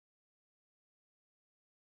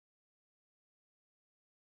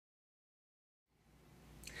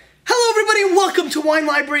everybody, welcome to Wine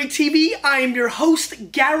Library TV. I am your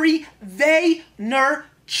host, Gary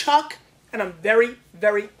Vaynerchuk, and I'm very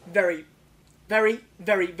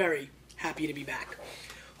happy to be back.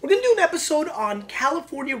 We're going to do an episode on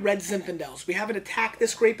California Red Zinfandels. We haven't attacked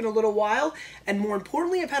this grape in a little while, and more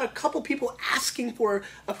importantly, I've had a couple people asking for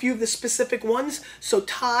a few of the specific ones. So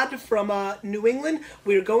Todd from New England,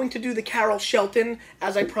 we're going to do the Carol Shelton,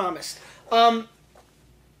 as I promised.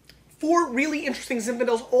 Four really interesting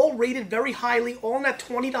Zinfandels, all rated very highly, all in that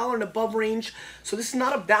 $20 and above range. So this is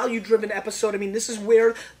not a value-driven episode. I mean, this is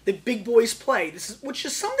where the big boys play. Which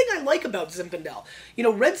is something I like about Zinfandel. You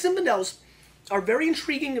know, red Zinfandels are very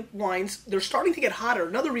intriguing wines. They're starting to get hotter.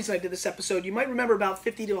 Another reason I did this episode, you might remember about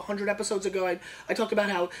 50 to 100 episodes ago, I talked about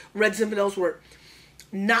how red Zinfandels were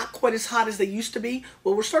not quite as hot as they used to be.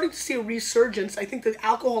 Well, we're starting to see a resurgence. I think the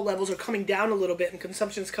alcohol levels are coming down a little bit and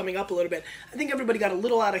consumption is coming up a little bit. I think everybody got a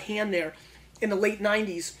little out of hand there in the late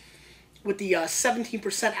 90s with the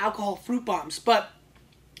 17% alcohol fruit bombs. But,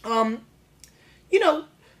 you know,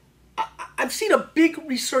 I've seen a big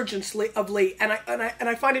resurgence of late, and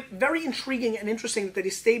I find it very intriguing and interesting that they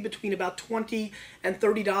stay between about $20 and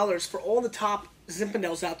 $30 for all the top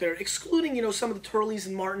Zinfandels out there, excluding, you know, some of the Turleys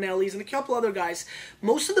and Martinellis and a couple other guys.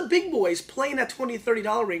 Most of the big boys play in that $20 to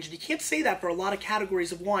 $30 range, and you can't say that for a lot of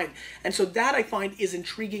categories of wine. And so that I find is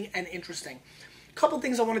intriguing and interesting. A couple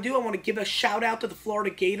things I want to do. I want to give a shout out to the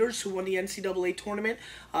Florida Gators who won the NCAA tournament.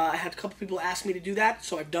 I had a couple people ask me to do that,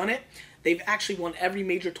 so I've done it. They've actually won every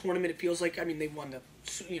major tournament, it feels like. I mean, they've won the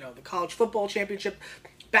college football championship,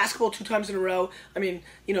 basketball 2 times in a row. I mean,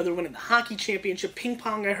 you know, they're winning the hockey championship. Ping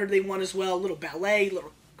pong, I heard they won as well. A little ballet, a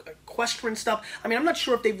little equestrian stuff. I mean, I'm not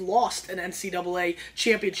sure if they've lost an NCAA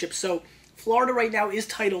championship. So Florida right now is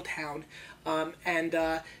title town,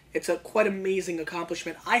 and it's a quite amazing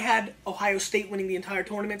accomplishment. I had Ohio State winning the entire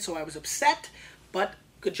tournament, so I was upset, but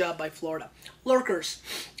good job by Florida. Lurkers,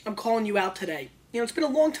 I'm calling you out today. You know, it's been a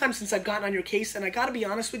long time since I've gotten on your case, and I gotta be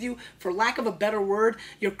honest with you, for lack of a better word,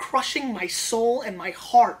 you're crushing my soul and my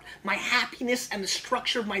heart, my happiness and the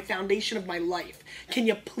structure of my foundation of my life. Can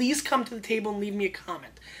you please come to the table and leave me a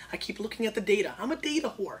comment? I keep looking at the data. I'm a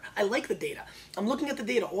data whore. I like the data. I'm looking at the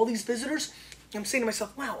data. All these visitors, I'm saying to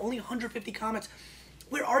myself, wow, only 150 comments.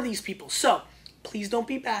 Where are these people? So, please don't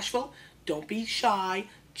be bashful. Don't be shy.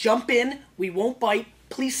 Jump in. We won't bite.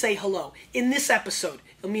 Please say hello. In this episode,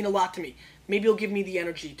 it'll mean a lot to me. Maybe it'll give me the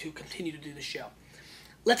energy to continue to do the show.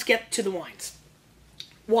 Let's get to the wines.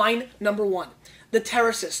 Wine number 1. The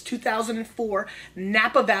Terraces 2004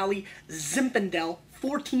 Napa Valley Zinfandel,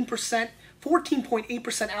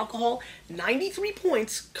 14.8% alcohol, 93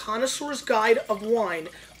 points, Connoisseur's Guide of Wine,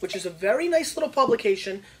 which is a very nice little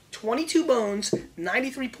publication. 22 bones,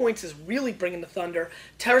 93 points is really bringing the thunder.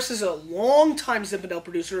 Terraces is a long-time Zinfandel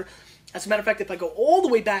producer. As a matter of fact, if I go all the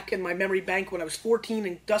way back in my memory bank when I was 14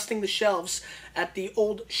 and dusting the shelves at the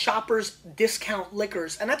old Shoppers Discount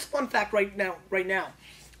Liquors, and that's a fun fact right now.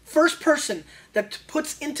 First person that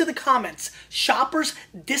puts into the comments Shoppers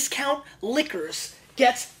Discount Liquors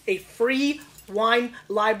gets a free Wine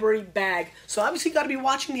Library bag. So obviously you got to be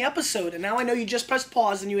watching the episode, and now I know you just pressed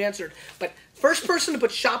pause and you answered. But first person to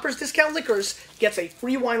put Shoppers Discount Liquors gets a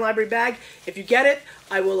free Wine Library bag. If you get it,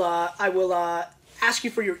 I will ask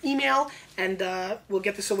you for your email, and we'll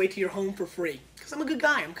get this away to your home for free. Because I'm a good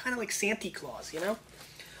guy. I'm kind of like Santa Claus, you know?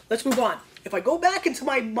 Let's move on. If I go back into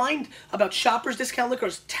my mind about Shoppers Discount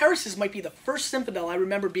Liquors, Terraces might be the first Zinfandel I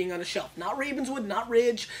remember being on a shelf. Not Ravenswood, not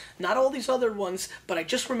Ridge, not all these other ones, but I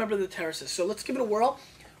just remember the Terraces. So let's give it a whirl.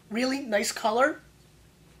 Really nice color.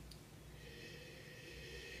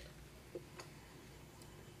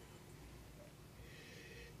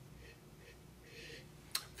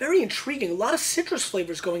 Very intriguing. A lot of citrus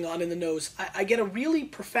flavors going on in the nose. I get a really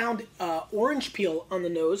profound orange peel on the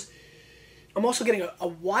nose. I'm also getting a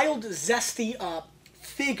wild, zesty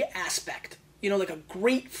fig aspect. You know, like a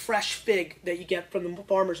great fresh fig that you get from the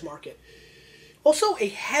farmer's market. Also, a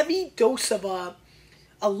heavy dose of a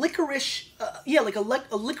licorice, like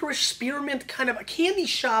a licorice spearmint, kind of a candy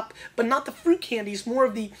shop, but not the fruit candies, more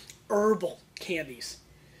of the herbal candies.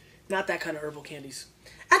 Not that kind of herbal candies.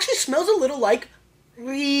 Actually smells a little like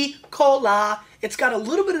Ricola. It's got a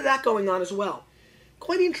little bit of that going on as well.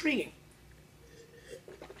 Quite intriguing.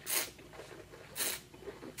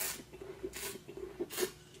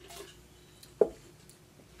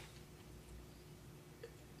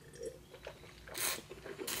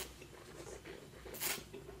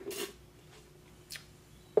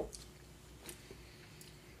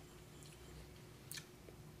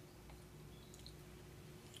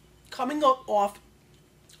 Coming off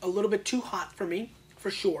a little bit too hot for me, for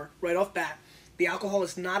sure, right off bat. The alcohol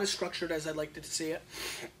is not as structured as I'd like to see it.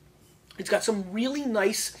 It's got some really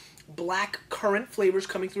nice black currant flavors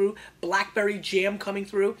coming through, blackberry jam coming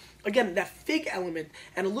through. Again, that fig element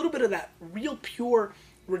and a little bit of that real pure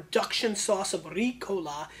reduction sauce of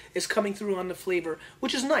ricola is coming through on the flavor,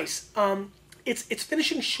 which is nice. It's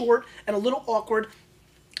finishing short and a little awkward.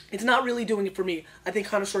 It's not really doing it for me. I think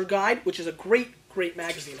Connoisseur Guide, which is a great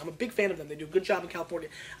magazine. I'm a big fan of them. They do a good job in California.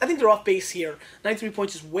 I think they're off base here. 93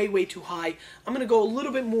 points is way too high. I'm going to go a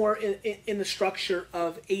little bit more in the structure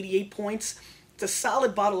of 88 points. It's a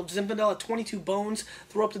solid bottle of Zinfandel at 22 bones.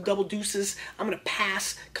 Throw up the double deuces. I'm going to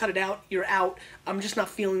pass. Cut it out. You're out. I'm just not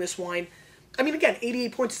feeling this wine. I mean, again,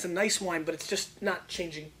 88 points is a nice wine, but it's just not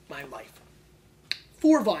changing my life.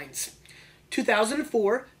 Four Vines.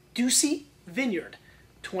 2004 Ducey Vineyard.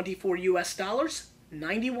 24 US dollars.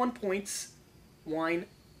 91 points. Wine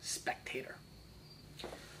Spectator.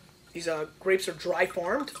 These grapes are dry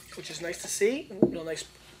farmed, which is nice to see. Real nice,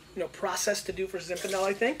 process to do for Zinfandel,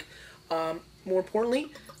 I think. More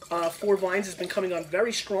importantly, Four Vines has been coming on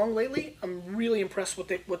very strong lately. I'm really impressed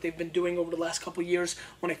with what they've been doing over the last couple of years.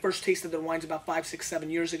 When I first tasted their wines about 5, 6, 7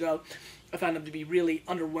 years ago, I found them to be really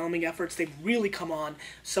underwhelming efforts. They've really come on.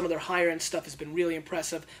 Some of their higher end stuff has been really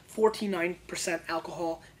impressive. 14.9%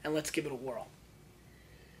 alcohol, and let's give it a whirl.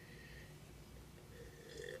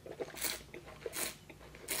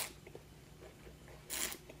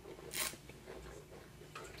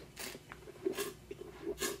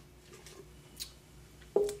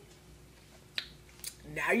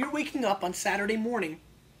 Now you're waking up on Saturday morning,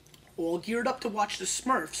 all geared up to watch the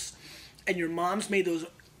Smurfs, and your mom's made those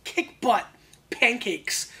kick-butt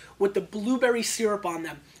pancakes with the blueberry syrup on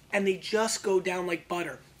them, and they just go down like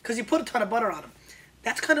butter, because you put a ton of butter on them.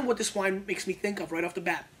 That's kind of what this wine makes me think of right off the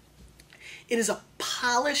bat. It is a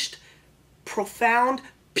polished, profound,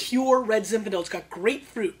 pure red Zinfandel. It's got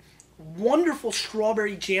grapefruit, wonderful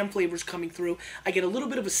strawberry jam flavors coming through. I get a little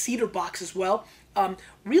bit of a cedar box as well.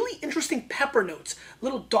 Really interesting pepper notes. A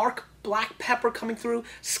little dark black pepper coming through,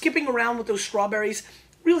 skipping around with those strawberries.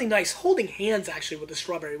 Really nice. Holding hands, actually, with the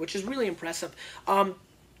strawberry, which is really impressive.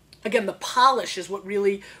 Again, the polish is what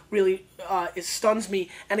really it stuns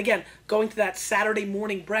me. And again, going to that Saturday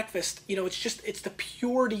morning breakfast, it's the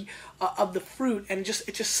purity of the fruit, and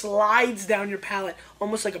it just slides down your palate,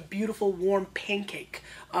 almost like a beautiful warm pancake.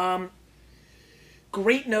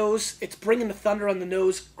 Great nose. It's bringing the thunder on the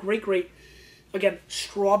nose. Great. Again,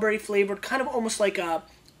 strawberry flavored, kind of almost like it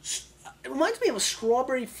reminds me of a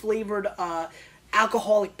strawberry flavored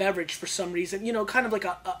alcoholic beverage for some reason. Kind of like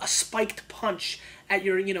a spiked punch at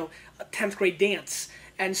your 10th grade dance.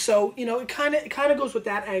 And so it kind of goes with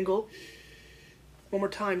that angle. One more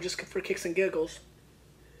time, just for kicks and giggles.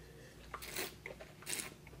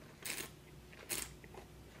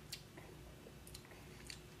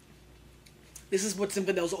 This is what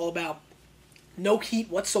Zinfandel's all about. No heat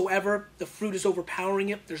whatsoever. The fruit is overpowering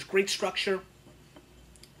it. There's great structure.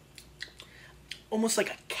 Almost like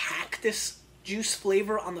a cactus juice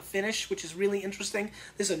flavor on the finish, which is really interesting.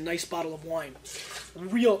 This is a nice bottle of wine.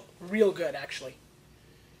 Real good, actually.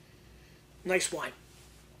 Nice wine.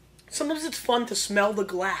 Sometimes it's fun to smell the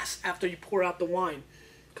glass after you pour out the wine,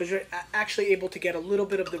 because you're actually able to get a little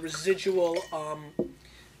bit of the residual,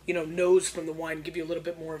 nose from the wine, give you a little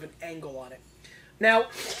bit more of an angle on it. Now,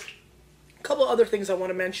 a couple other things I want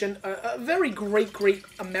to mention. A very great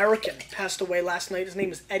American passed away last night. His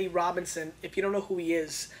name is Eddie Robinson. If you don't know who he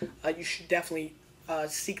is, you should definitely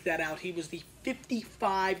seek that out. He was the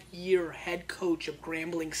 55-year head coach of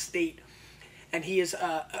Grambling State, and he is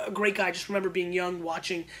a great guy. I just remember being young,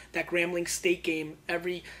 watching that Grambling State game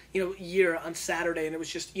every year on Saturday, and it was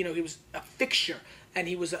just he was a fixture, and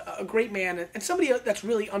he was a great man and somebody that's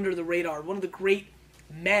really under the radar. One of the great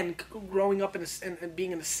men growing up and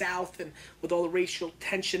being in the South, and with all the racial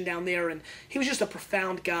tension down there, and he was just a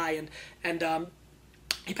profound guy, and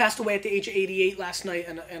he passed away at the age of 88 last night,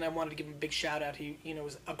 and I wanted to give him a big shout out. He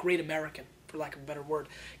was a great American, for lack of a better word.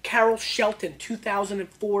 Carol Shelton,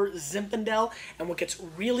 2004 Zinfandel, and what gets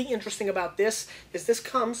really interesting about this is this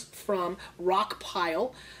comes from Rock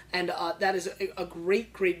Pile, and that is a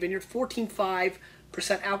great vineyard.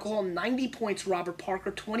 14.5% alcohol, 90 points. Robert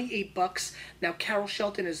Parker, $28. Now Carol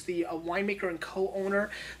Shelton is the winemaker and co-owner.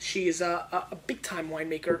 She is a big-time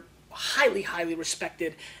winemaker, highly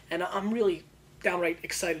respected, and I'm really downright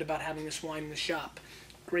excited about having this wine in the shop.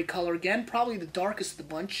 Great color again, probably the darkest of the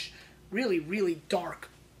bunch. Really dark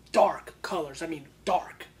colors. I mean,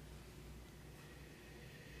 dark.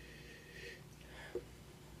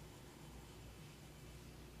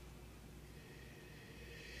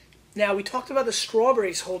 Now, we talked about the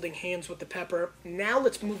strawberries holding hands with the pepper. Now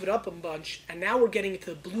let's move it up a bunch, and now we're getting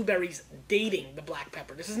into the blueberries dating the black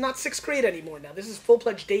pepper. This is not 6th grade anymore now. This is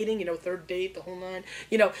full-fledged dating, third date, the whole nine.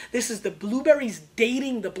 This is the blueberries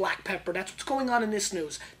dating the black pepper. That's what's going on in this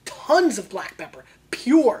news. Tons of black pepper.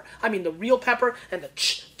 Pure. I mean, the real pepper and the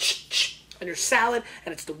on your salad,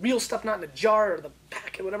 and it's the real stuff, not in the jar or the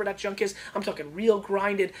packet, whatever that junk is. I'm talking real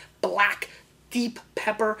grinded, black, deep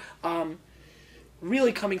pepper.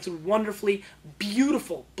 Really coming through wonderfully.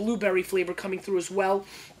 Beautiful blueberry flavor coming through as well.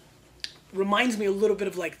 Reminds me a little bit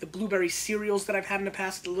of like the blueberry cereals that I've had in the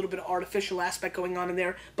past. A little bit of artificial aspect going on in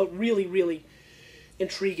there, but really, really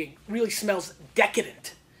intriguing. Really smells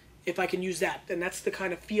decadent, if I can use that. And that's the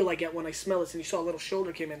kind of feel I get when I smell this. And you saw a little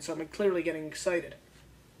shoulder came in, so I'm clearly getting excited.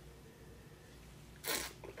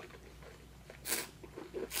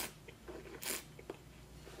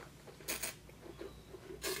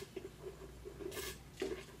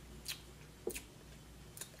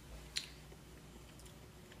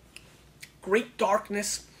 Great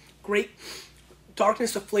darkness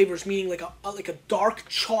of flavors, meaning like a dark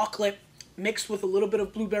chocolate mixed with a little bit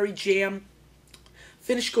of blueberry jam.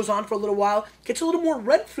 Finish goes on for a little while. Gets a little more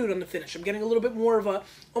red fruit on the finish. I'm getting a little bit more of a,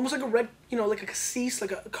 almost like a red, like a cassis,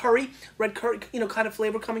 like a curry, red curry, kind of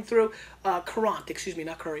flavor coming through. Currant, excuse me,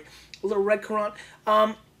 not curry. A little red currant.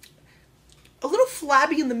 A little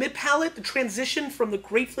flabby in the mid-palate, the transition from the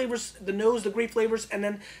grape flavors, the nose, the grape flavors, and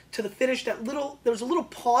then to the finish, there was a little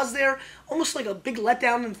pause there, almost like a big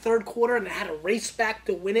letdown in the 3rd quarter, and it had to race back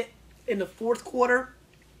to win it in the 4th quarter.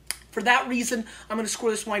 For that reason, I'm going to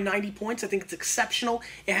score this wine 90 points. I think it's exceptional.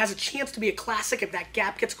 It has a chance to be a classic if that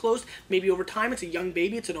gap gets closed. Maybe over time. It's a young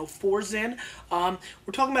baby. It's an 04 Zin.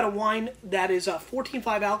 We're talking about a wine that is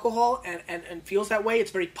 14.5 alcohol and feels that way.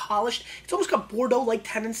 It's very polished. It's almost got Bordeaux-like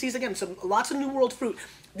tendencies. Again, lots of New World fruit.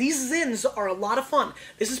 These Zins are a lot of fun.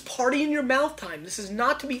 This is party in your mouth time. This is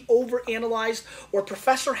not to be overanalyzed or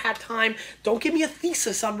professor hat time. Don't give me a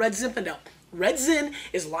thesis on Red Zinfandel. Red Zin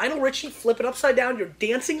is Lionel Richie, flip it upside down, you're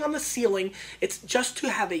dancing on the ceiling. It's just to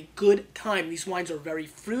have a good time. These wines are very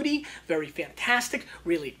fruity, very fantastic,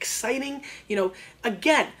 really exciting.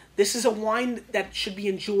 Again, this is a wine that should be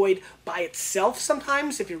enjoyed by itself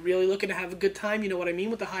sometimes if you're really looking to have a good time, you know what I mean,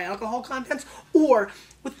 with the high alcohol contents, or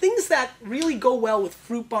with things that really go well with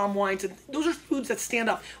fruit bomb wines, and those are foods that stand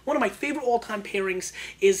up. One of my favorite all-time pairings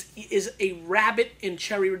is a rabbit in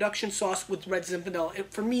cherry reduction sauce with Red Zinfandel.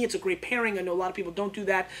 For me, it's a great pairing. I know a lot of people don't do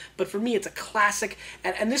that, but for me, it's a classic,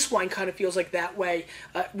 and this wine kind of feels like that way.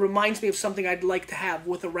 Reminds me of something I'd like to have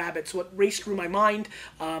with a rabbit, so it raced through my mind,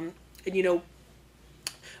 and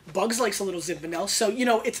Bugs likes a little Zinfandel, so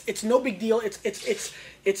it's no big deal.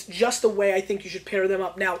 It's just the way I think you should pair them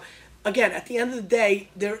up. Now, again, at the end of the day,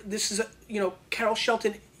 this is Carol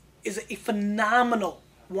Shelton is a phenomenal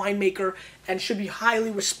winemaker and should be highly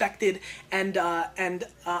respected. And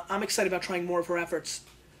I'm excited about trying more of her efforts.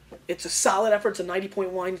 It's a solid effort. It's a 90-point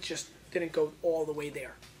wine. It just didn't go all the way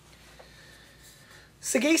there.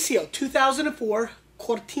 Sagacio, 2004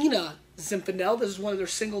 Cortina Zinfandel. This is one of their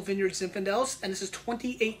single vineyard Zinfandels, and this is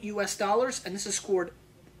 $28 and this is scored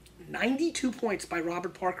 92 points by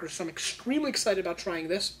Robert Parker, so I'm extremely excited about trying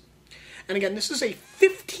this. And again, this is a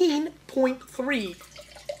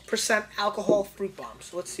 15.3% alcohol fruit bomb,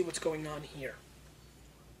 so let's see what's going on here.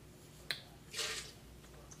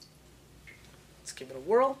 Let's give it a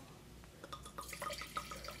whirl.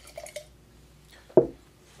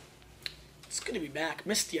 It's good to be back.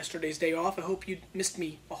 Missed yesterday's day off. I hope you missed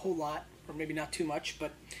me a whole lot, or maybe not too much,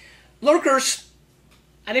 but lurkers,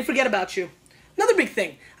 I didn't forget about you. Another big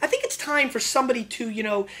thing, I think it's time for somebody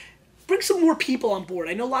to, bring some more people on board.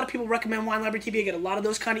 I know a lot of people recommend Wine Library TV. I get a lot of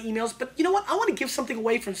those kind of emails, but you know what? I want to give something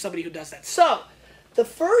away from somebody who does that. So, the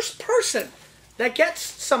first person that gets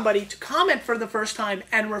somebody to comment for the first time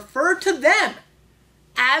and refer to them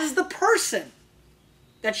as the person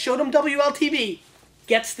that showed them WLTV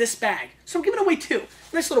gets this bag. So I'm giving away two.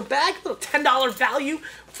 Nice little bag, little $10 value.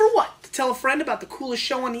 For what? To tell a friend about the coolest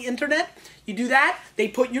show on the internet. You do that, they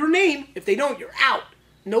put your name. If they don't, you're out.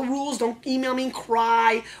 No rules. Don't email me and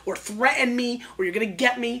cry or threaten me or you're going to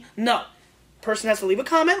get me. No. Person has to leave a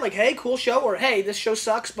comment like, hey, cool show, or hey, this show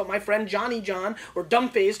sucks, but my friend Johnny John or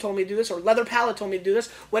Dumbface told me to do this, or Leather Palette told me to do this.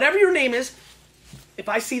 Whatever your name is, if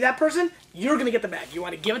I see that person, you're going to get the bag. You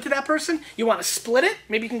want to give it to that person? You want to split it?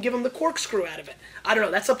 Maybe you can give them the corkscrew out of it. I don't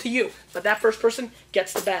know. That's up to you. But that first person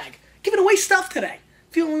gets the bag. Giving away stuff today.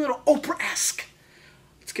 Feeling a little Oprah-esque.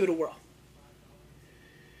 Let's give it a whirl.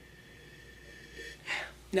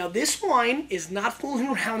 Now, this wine is not fooling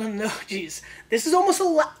around on the nose. This is almost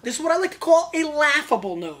this is what I like to call a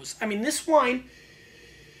laughable nose. I mean, this wine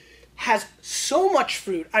has so much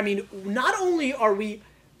fruit. I mean, not only are we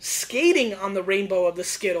skating on the rainbow of the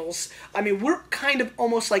Skittles, I mean, we're kind of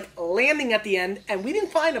almost like landing at the end, and we didn't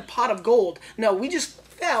find a pot of gold. No, we just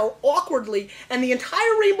fell awkwardly, and the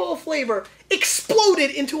entire rainbow of flavor exploded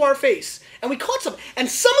into our face. And we caught some, and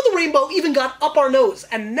some of the rainbow even got up our nose.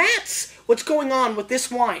 And that's what's going on with this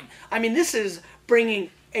wine. I mean, this is bringing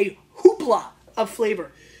a hoopla of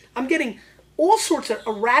flavor. I'm getting all sorts of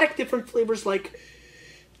erratic different flavors like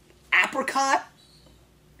apricot,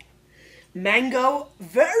 mango,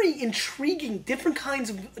 very intriguing, different kinds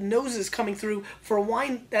of noses coming through for a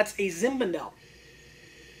wine that's a Zinfandel.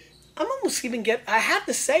 I'm almost even I have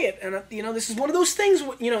to say it, and this is one of those things,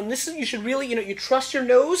 and this is, you should really, you trust your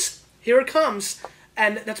nose, here it comes,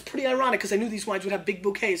 and that's pretty ironic because I knew these wines would have big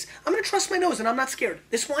bouquets. I'm going to trust my nose, and I'm not scared.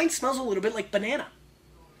 This wine smells a little bit like banana.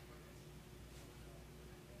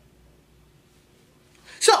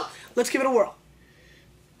 So, let's give it a whirl.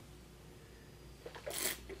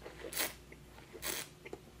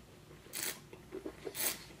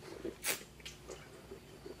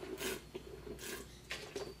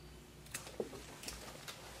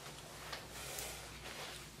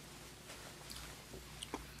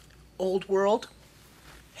 Old world.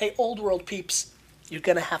 Hey, old world peeps, you're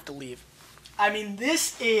going to have to leave. I mean,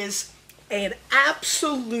 this is an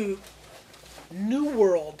absolute new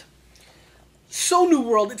world. So new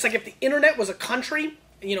world. It's like if the internet was a country,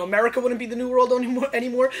 America wouldn't be the new world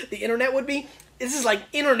anymore. The internet would be. This is like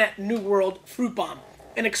internet new world fruit bomb.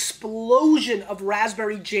 An explosion of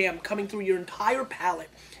raspberry jam coming through your entire palate.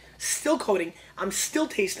 Still coating. I'm still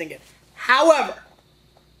tasting it. However,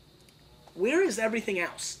 where is everything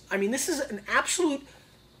else? I mean, this is an absolute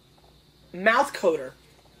mouth coater,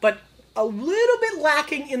 but a little bit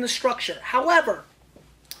lacking in the structure. However,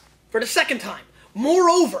 for the second time,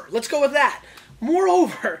 moreover, let's go with that.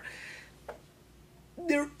 Moreover,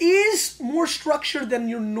 there is more structure than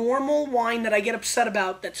your normal wine that I get upset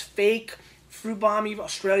about that's fake, fruit bomb,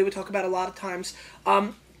 Australia we talk about a lot of times.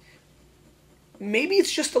 Maybe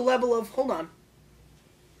it's just a level of, hold on.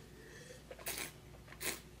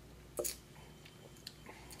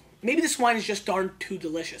 Maybe this wine is just darn too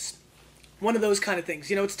delicious. One of those kind of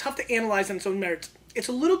things. It's tough to analyze on its own merits. It's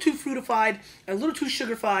a little too fruitified, and a little too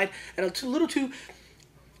sugarfied, and a little too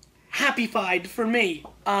happyfied for me.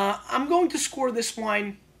 I'm going to score this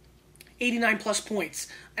wine 89 plus points,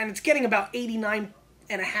 and it's getting about 89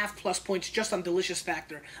 and a half plus points just on delicious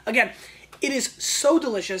factor. Again, it is so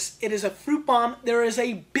delicious. It is a fruit bomb. There is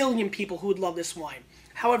a billion people who would love this wine.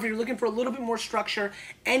 However, you're looking for a little bit more structure,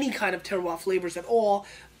 any kind of terroir flavors at all,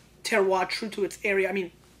 terroir true to its area. I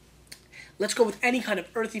mean, let's go with any kind of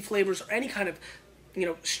earthy flavors or any kind of,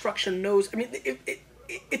 structure nose. I mean,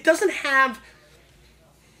 it doesn't have.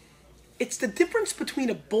 It's the difference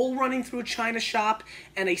between a bull running through a china shop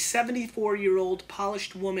and a 74-year-old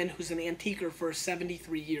polished woman who's an antiquer for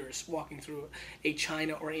 73 years walking through a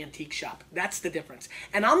china or antique shop. That's the difference.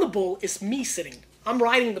 And on the bull is me sitting. I'm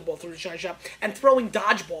riding the bull through the china shop and throwing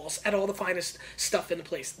dodgeballs at all the finest stuff in the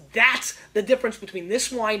place. That's the difference between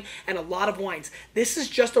this wine and a lot of wines. This is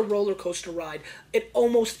just a roller coaster ride. It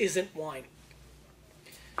almost isn't wine.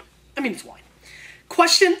 I mean, it's wine.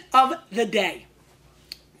 Question of the day.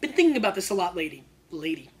 Been thinking about this a lot lately.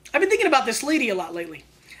 I've been thinking about this lady a lot lately.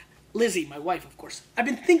 Lizzie, my wife, of course. I've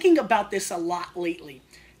been thinking about this a lot lately.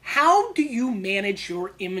 How do you manage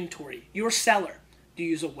your inventory, your cellar? Do you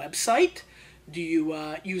use a website? Do you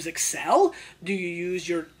use Excel? Do you use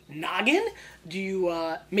your noggin? Do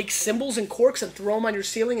you make symbols and corks and throw them on your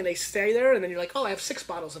ceiling and they stay there? And then you're like, oh, I have 6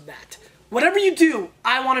 bottles of that. Whatever you do,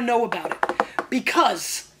 I want to know about it.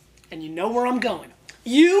 Because, and you know where I'm going,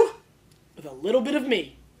 you, with a little bit of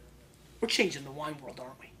me, we're changing the wine world,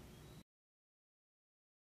 aren't we?